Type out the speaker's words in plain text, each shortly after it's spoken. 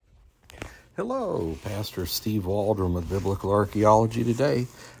Hello, Pastor Steve Waldron with Biblical Archaeology today.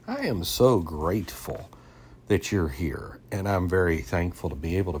 I am so grateful that you're here, and I'm very thankful to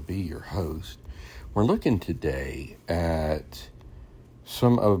be able to be your host. We're looking today at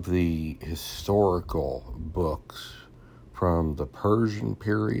some of the historical books from the Persian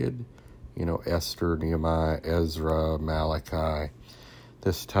period, Esther, Nehemiah, Ezra, Malachi,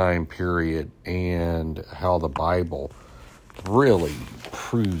 this time period, and how the Bible really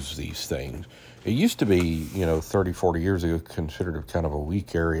proves these things. It used to be, 30, 40 years ago, considered a kind of a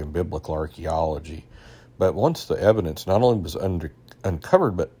weak area in biblical archaeology. But once the evidence not only was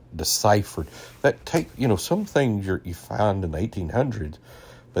uncovered, but deciphered, that some things you found in the 1800s,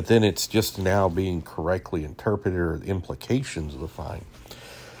 but then it's just now being correctly interpreted, or the implications of the find.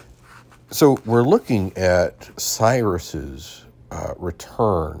 So we're looking at Cyrus's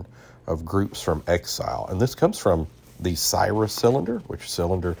return of groups from exile. And this comes from the Cyrus cylinder, which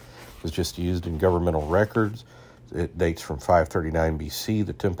cylinder was just used in governmental records. It dates from 539 BC,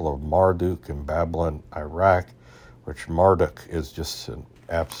 the Temple of Marduk in Babylon, Iraq, which Marduk is just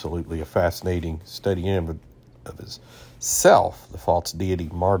absolutely a fascinating study of his self, the false deity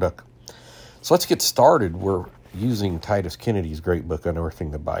Marduk. So let's get started. We're using Titus Kennedy's great book, Unearthing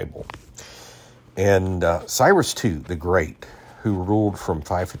the Bible. And Cyrus II, the Great, who ruled from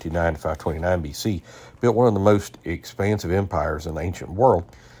 559 to 529 BC, built one of the most expansive empires in the ancient world,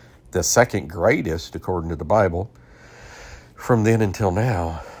 the second greatest, according to the Bible, from then until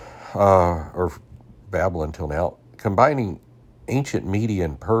now, or Babylon until now, combining ancient Media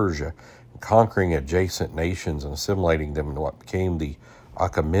and Persia, conquering adjacent nations and assimilating them into what became the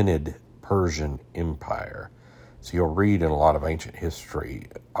Achaemenid Persian Empire. So you'll read in a lot of ancient history,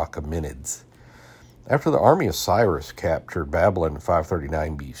 Achaemenids. After the army of Cyrus captured Babylon in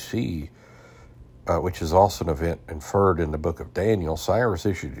 539 BC, which is also an event inferred in the book of Daniel, Cyrus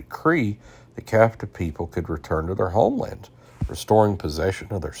issued a decree that captive people could return to their homelands, restoring possession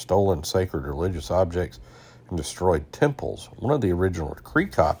of their stolen sacred religious objects and destroyed temples. One of the original decree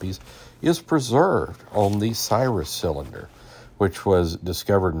copies is preserved on the Cyrus cylinder, which was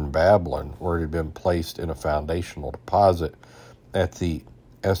discovered in Babylon, where it had been placed in a foundational deposit at the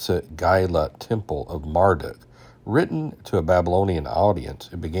Exile Temple of Marduk. Written to a Babylonian audience,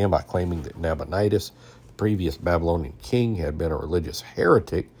 it began by claiming that Nabonidus, the previous Babylonian king, had been a religious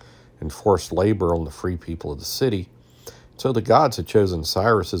heretic and forced labor on the free people of the city. So the gods had chosen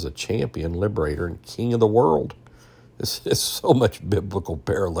Cyrus as a champion, liberator, and king of the world. This is so much biblical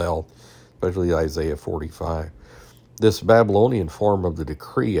parallel, especially Isaiah 45. This Babylonian form of the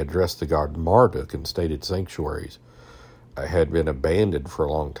decree addressed the god Marduk and stated sanctuaries had been abandoned for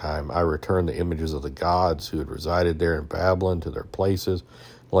a long time. I returned the images of the gods who had resided there in Babylon to their places,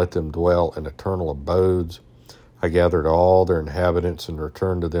 let them dwell in eternal abodes. I gathered all their inhabitants and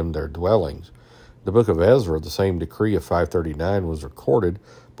returned to them their dwellings. The book of Ezra, the same decree of 539 was recorded,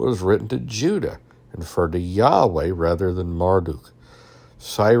 but was written to Judah and referred to Yahweh rather than Marduk.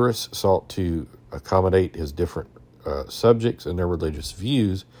 Cyrus sought to accommodate his different subjects and their religious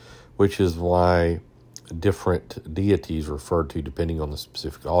views, which is why different deities referred to depending on the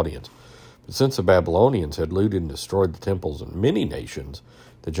specific audience. But since the Babylonians had looted and destroyed the temples in many nations,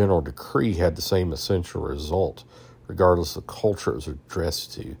 the general decree had the same essential result, regardless of the culture it was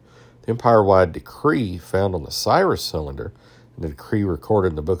addressed to. The empire-wide decree found on the Cyrus cylinder and the decree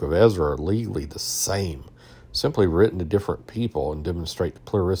recorded in the book of Ezra are legally the same, simply written to different people, and demonstrate the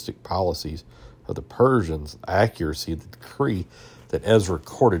pluralistic policies of the Persians, the accuracy of the decree that Ezra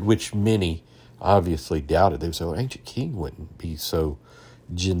recorded, which many obviously doubted. They would say, well, ancient king wouldn't be so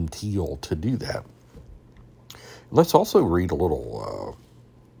genteel to do that. And let's also read a little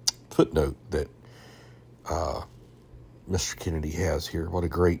footnote that Mr. Kennedy has here. What a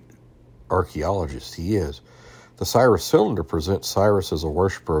great archaeologist he is. The Cyrus cylinder presents Cyrus as a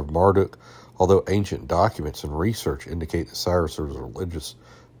worshiper of Marduk, although ancient documents and research indicate that Cyrus was a religious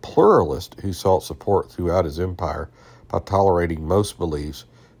pluralist who sought support throughout his empire by tolerating most beliefs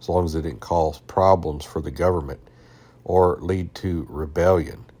as long as it didn't cause problems for the government or lead to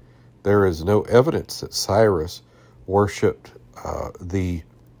rebellion. There is no evidence that Cyrus worshipped the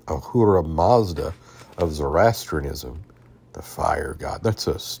Ahura Mazda of Zoroastrianism, the fire god. That's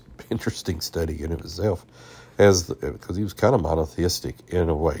an interesting study in itself, because he was kind of monotheistic in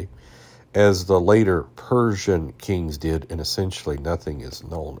a way, as the later Persian kings did, and essentially nothing is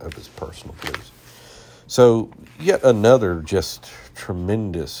known of his personal beliefs. So yet another just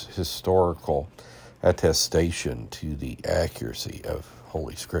tremendous historical attestation to the accuracy of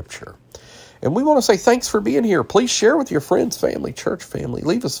Holy Scripture. And we want to say thanks for being here. Please share with your friends, family, church family.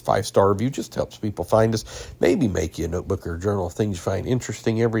 Leave us a 5-star review. Just helps people find us. Maybe make you a notebook or a journal of things you find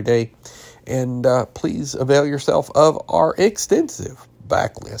interesting every day. And please avail yourself of our extensive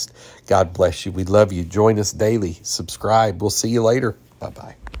backlist. God bless you. We love you. Join us daily. Subscribe. We'll see you later.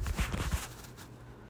 Bye-bye.